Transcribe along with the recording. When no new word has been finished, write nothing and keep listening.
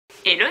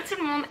Hello tout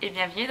le monde et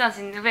bienvenue dans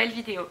une nouvelle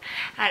vidéo.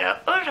 Alors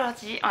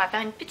aujourd'hui on va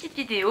faire une petite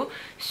vidéo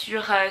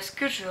sur ce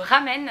que je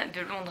ramène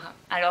de Londres.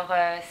 Alors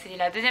c'est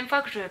la deuxième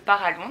fois que je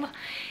pars à Londres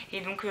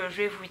et donc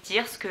je vais vous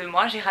dire ce que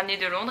moi j'ai ramené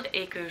de Londres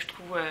et que je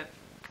trouve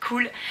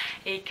cool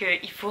et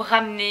qu'il faut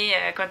ramener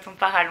quand on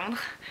part à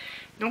Londres.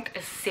 Donc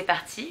c'est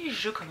parti,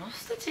 je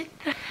commence tout de suite.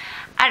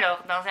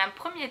 Alors dans un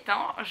premier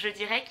temps je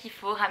dirais qu'il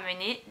faut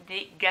ramener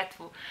des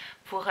gâteaux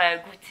pour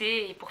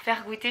goûter et pour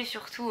faire goûter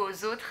surtout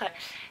aux autres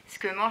ce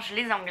que mangent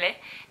les Anglais.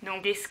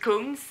 Donc des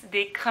scones,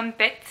 des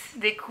crumpets,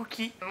 des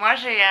cookies. Moi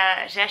j'ai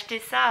acheté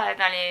ça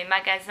dans les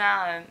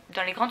magasins,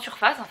 dans les grandes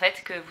surfaces en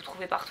fait que vous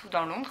trouvez partout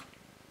dans Londres,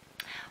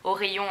 au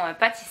rayon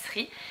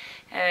pâtisserie.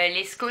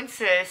 Les scones,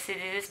 c'est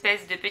des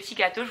espèces de petits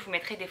gâteaux, je vous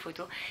mettrai des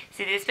photos.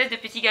 C'est des espèces de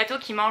petits gâteaux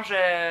qu'ils mangent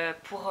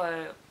pour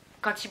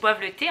quand ils boivent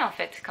le thé en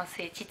fait, quand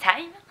c'est tea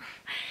time.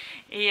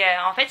 Et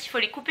en fait il faut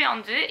les couper en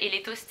deux et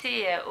les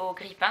toaster au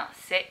grille-pain,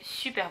 c'est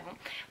super bon.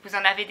 Vous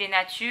en avez des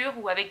natures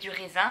ou avec du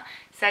raisin,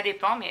 ça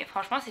dépend, mais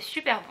franchement c'est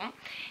super bon.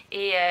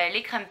 Et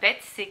les crumpets,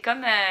 c'est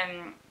comme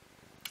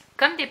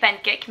des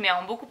pancakes mais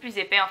en beaucoup plus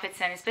épais en fait,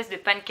 c'est un espèce de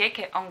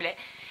pancake anglais.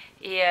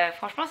 Et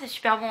franchement c'est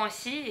super bon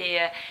aussi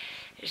et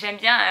j'aime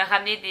bien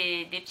ramener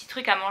des petits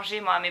trucs à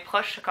manger moi à mes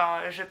proches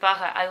quand je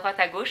pars à droite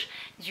à gauche.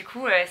 Du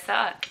coup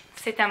ça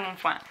c'est un bon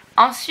point.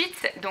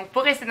 Ensuite, donc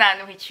pour rester dans la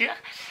nourriture,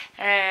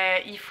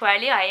 il faut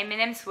aller à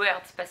M&M's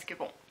World parce que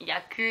bon, il n'y a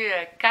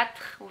que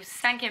 4 ou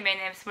 5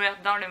 M&M's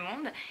World dans le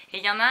monde et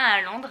il y en a un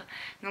à Londres.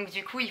 Donc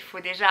du coup, il faut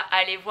déjà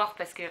aller voir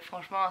parce que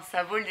franchement,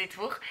 ça vaut le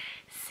détour.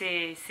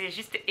 C'est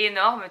juste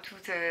énorme, tous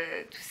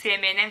ces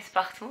M&M's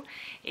partout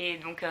et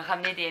donc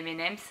ramener des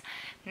M&M's.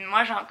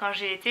 Moi, quand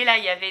j'ai été là,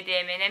 il y avait des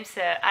M&M's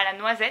à la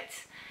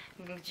noisette.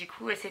 Donc du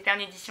coup c'était en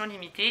édition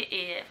limitée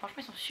et franchement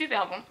ils sont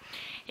super bons.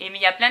 Mais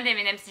il y a plein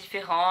d'M&M's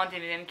différents, des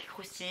M&M's qui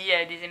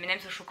croustillent, des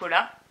M&M's au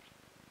chocolat.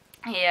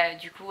 Et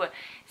du coup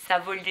ça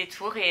vaut le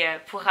détour et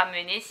pour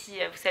ramener si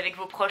vous savez que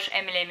vos proches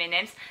aiment les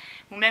M&M's.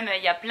 Ou même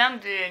il y a plein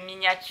de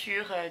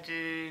miniatures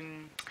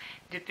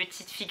de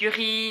petites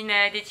figurines,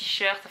 des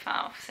t-shirts,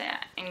 enfin c'est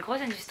une grosse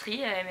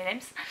industrie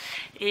M&M's.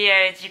 Et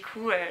du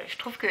coup je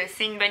trouve que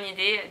c'est une bonne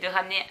idée de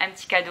ramener un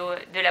petit cadeau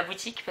de la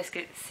boutique parce que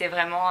c'est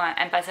vraiment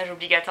un passage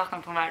obligatoire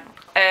quand on va à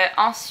Londres.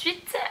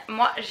 Ensuite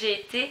moi j'ai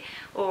été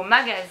au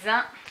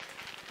magasin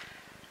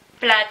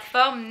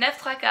plateforme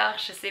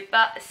 9/3. Je sais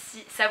pas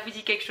si ça vous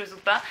dit quelque chose ou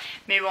pas,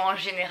 mais bon en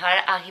général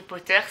Harry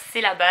Potter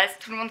c'est la base,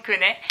 tout le monde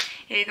connaît.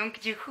 Et donc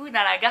du coup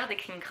dans la gare de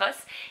King Cross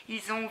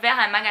ils ont ouvert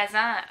un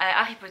magasin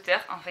Harry Potter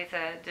en fait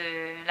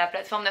de la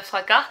plateforme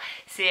 9/3.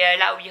 C'est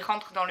là où ils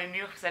rentrent dans le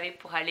mur, vous savez,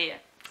 pour aller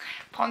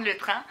prendre le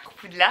train pour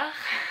Poudlard.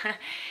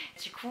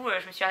 Du coup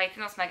je me suis arrêtée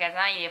dans ce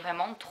magasin, il est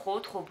vraiment trop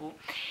beau.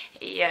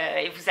 Et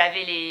vous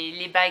avez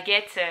les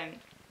baguettes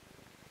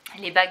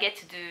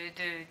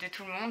de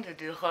tout le monde,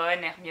 de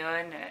Ron,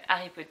 Hermione,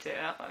 Harry Potter,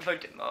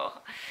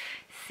 Voldemort.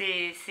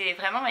 C'est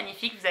vraiment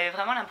magnifique, vous avez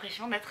vraiment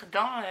l'impression d'être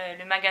dans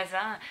le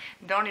magasin,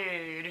 dans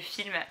le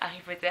film Harry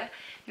Potter.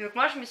 Donc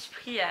moi je me suis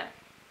pris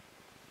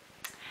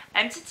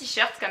un petit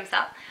t-shirt comme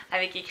ça,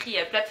 avec écrit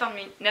plateforme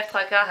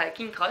 9/3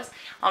 King Cross.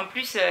 En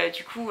plus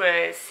du coup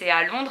c'est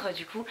à Londres,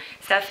 du coup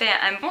ça fait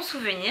un bon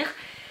souvenir.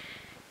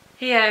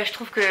 Et je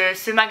trouve que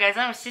ce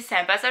magasin aussi c'est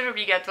un passage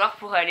obligatoire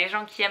pour les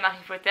gens qui aiment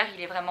Harry Potter,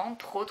 il est vraiment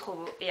trop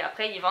beau. Et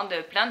après ils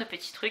vendent plein de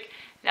petits trucs.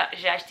 Là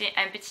j'ai acheté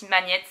un petit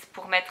magnète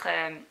pour mettre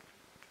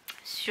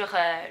sur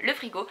le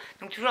frigo,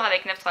 donc toujours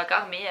avec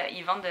 9/3 mais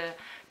ils vendent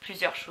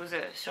plusieurs choses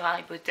sur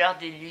Harry Potter,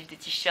 des livres, des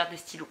t-shirts, des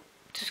stylos,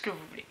 tout ce que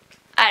vous voulez.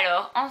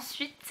 Alors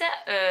ensuite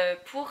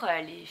pour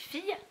les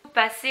filles,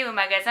 passez au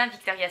magasin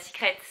Victoria's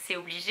Secret, c'est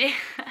obligé.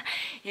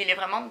 Il est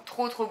vraiment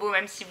trop beau,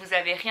 même si vous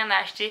avez rien à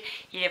acheter,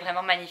 il est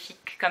vraiment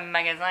magnifique comme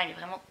magasin, il est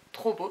vraiment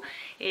trop beau.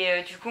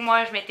 Et du coup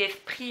moi je m'étais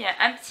pris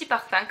un petit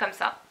parfum comme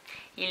ça.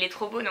 Il est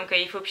trop beau, donc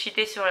il faut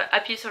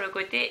appuyer sur le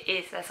côté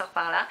et ça sort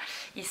par là.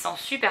 Il sent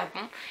super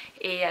bon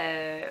et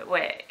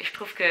ouais, je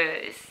trouve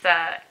que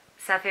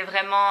ça fait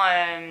vraiment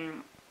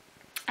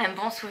un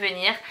bon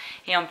souvenir.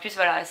 Et en plus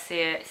voilà,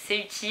 c'est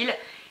utile.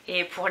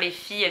 Et pour les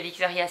filles,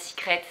 Victoria's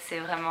Secret c'est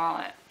vraiment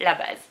la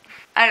base.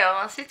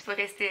 Alors ensuite pour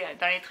rester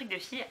dans les trucs de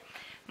filles,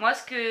 moi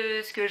ce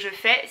que je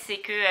fais c'est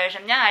que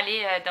j'aime bien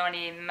aller dans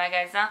les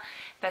magasins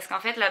parce qu'en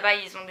fait là-bas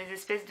ils ont des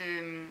espèces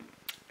de...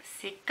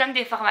 C'est comme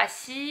des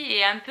pharmacies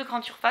et un peu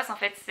grande surface en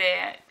fait, c'est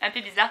un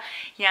peu bizarre.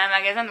 Il y a un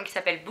magasin donc, qui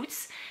s'appelle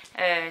Boots,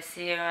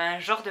 c'est un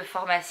genre de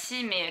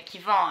pharmacie mais qui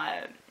vend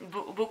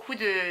beaucoup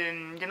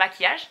de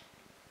maquillage,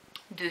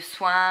 de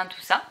soins,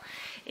 tout ça.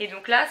 Et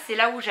donc là c'est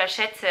là où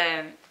j'achète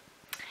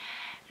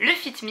le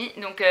Fit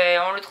Me, donc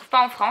on le trouve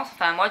pas en France,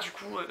 enfin moi du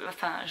coup,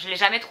 je l'ai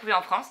jamais trouvé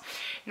en France.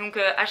 Donc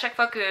à chaque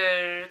fois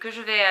que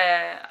je vais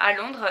à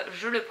Londres,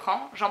 je le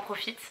prends, j'en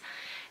profite.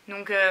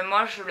 Donc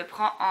moi je le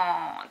prends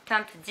en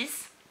teinte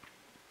 10.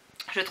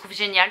 Je le trouve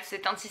génial,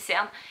 c'est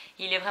anti-cerne,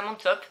 il est vraiment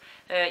top,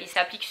 il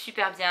s'applique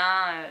super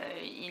bien,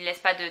 il laisse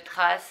pas de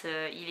traces,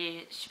 il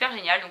est super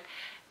génial. Donc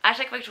à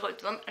chaque fois que je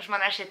retourne, je m'en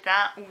achète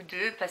un ou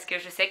deux parce que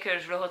je sais que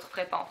je le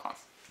retrouverai pas en France.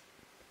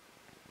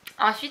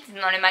 Ensuite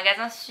dans le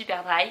magasin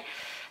Superdry,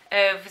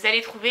 vous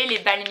allez trouver les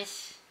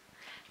balmis.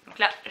 Donc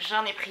là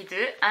j'en ai pris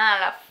deux, un à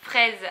la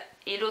fraise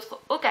et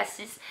l'autre au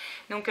cassis.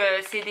 Donc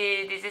c'est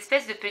des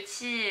espèces de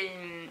petits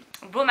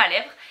baumes à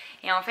lèvres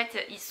et en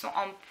fait ils sont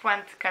en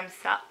pointe comme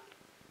ça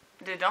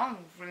dedans,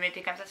 vous le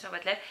mettez comme ça sur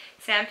votre lèvre.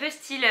 C'est un peu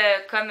style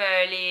comme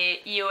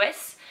les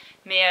iOS,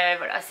 mais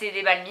voilà, c'est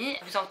des balmis.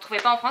 Vous en trouvez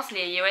pas en France,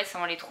 les iOS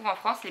on les trouve en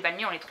France, les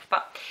balmis on les trouve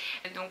pas.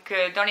 Donc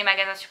dans les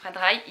magasins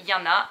Superdry il y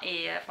en a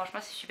et franchement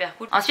c'est super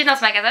cool. Ensuite dans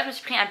ce magasin je me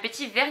suis pris un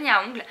petit vernis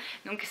à ongles.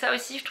 Donc ça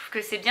aussi je trouve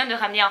que c'est bien de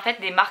ramener en fait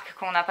des marques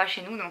qu'on n'a pas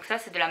chez nous. Donc ça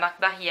c'est de la marque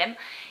Barry M.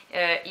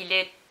 Il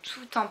est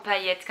tout en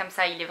paillettes comme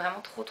ça, il est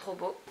vraiment trop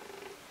beau.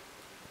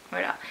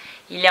 Voilà,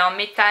 il est en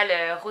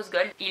métal rose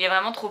gold, il est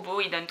vraiment trop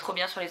beau, il donne trop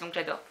bien sur les ongles,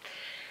 j'adore.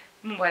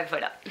 Bon bref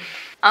voilà.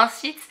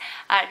 Ensuite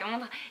à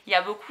Londres il y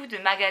a beaucoup de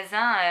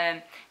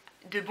magasins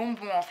de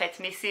bonbons en fait,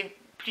 mais c'est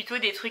plutôt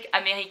des trucs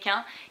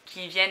américains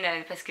qui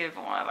viennent parce que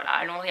bon voilà,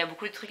 à Londres il y a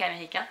beaucoup de trucs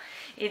américains.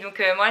 Et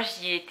donc moi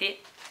j'y ai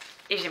été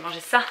et j'ai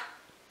mangé ça.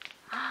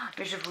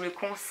 Mais je vous le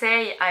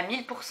conseille à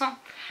 1000%.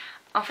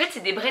 En fait c'est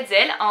des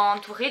bretzels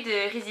entourés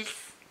de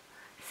Reese's.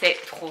 C'est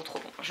trop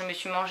bon. Je me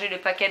suis mangé le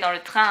paquet dans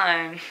le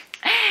train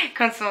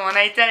quand on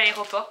a été à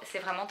l'aéroport. C'est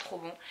vraiment trop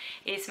bon.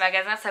 Et ce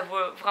magasin, ça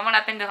vaut vraiment la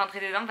peine de rentrer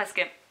dedans parce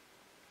que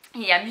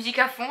il y a musique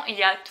à fond, il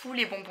y a tous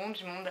les bonbons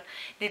du monde.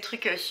 Des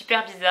trucs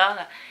super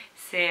bizarres.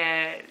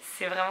 C'est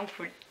vraiment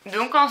cool.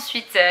 Donc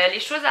ensuite, les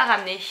choses à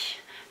ramener.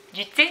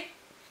 Du thé.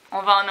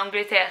 On va en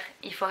Angleterre,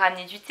 il faut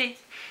ramener du thé.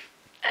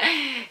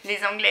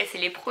 Les Anglais, c'est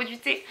les pros du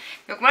thé.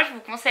 Donc moi, je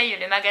vous conseille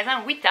le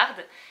magasin Wittard.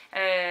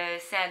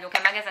 C'est donc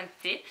un magasin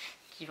de thé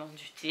qui vend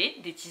du thé,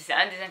 des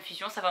tisanes, des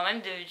infusions, ça vend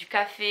même du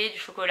café, du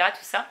chocolat,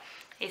 tout ça.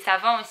 Et ça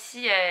vend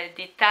aussi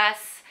des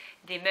tasses,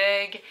 des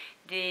mugs,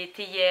 des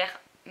théières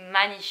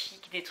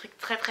magnifiques, des trucs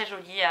très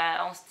jolis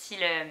en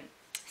style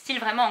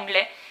vraiment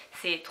anglais.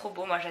 C'est trop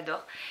beau, moi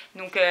j'adore.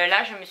 Donc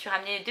là je me suis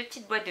ramené 2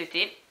 petites boîtes de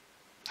thé.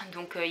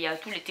 Donc il y a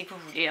tous les thés que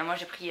vous voulez. Moi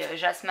j'ai pris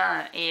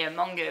jasmin et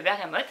mangue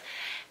bergamote.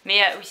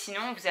 Mais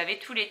sinon vous avez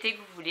tous les thés que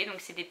vous voulez. Donc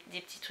c'est des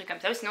petits trucs comme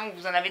ça. Ou sinon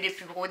vous en avez des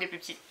plus gros, des plus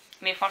petits.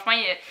 Mais franchement,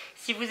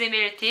 si vous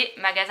aimez le thé,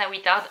 magasin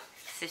Wittard,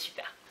 c'est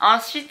super.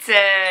 Ensuite,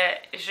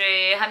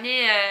 j'ai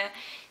ramené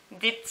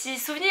des petits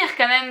souvenirs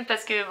quand même.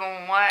 Parce que bon,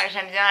 moi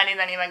j'aime bien aller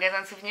dans les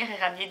magasins de souvenirs et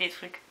ramener des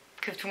trucs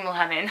que tout le monde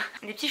ramène.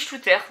 Des petits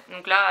shooters.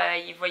 Donc là,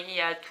 vous voyez, il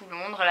y a tout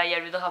Londres. Là, il y a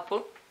le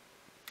drapeau.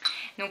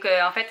 Donc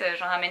en fait,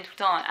 j'en ramène tout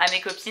le temps à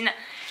mes copines.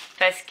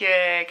 Parce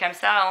que comme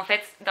ça, en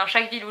fait, dans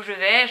chaque ville où je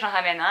vais, j'en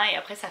ramène un. Et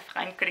après, ça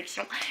fera une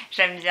collection.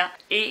 J'aime bien.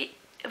 Et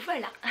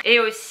voilà. Et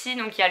aussi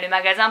donc il y a le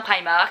magasin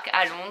Primark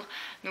à Londres.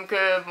 Donc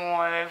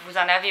bon vous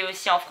en avez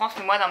aussi en France,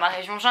 mais moi dans ma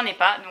région j'en ai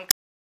pas. Donc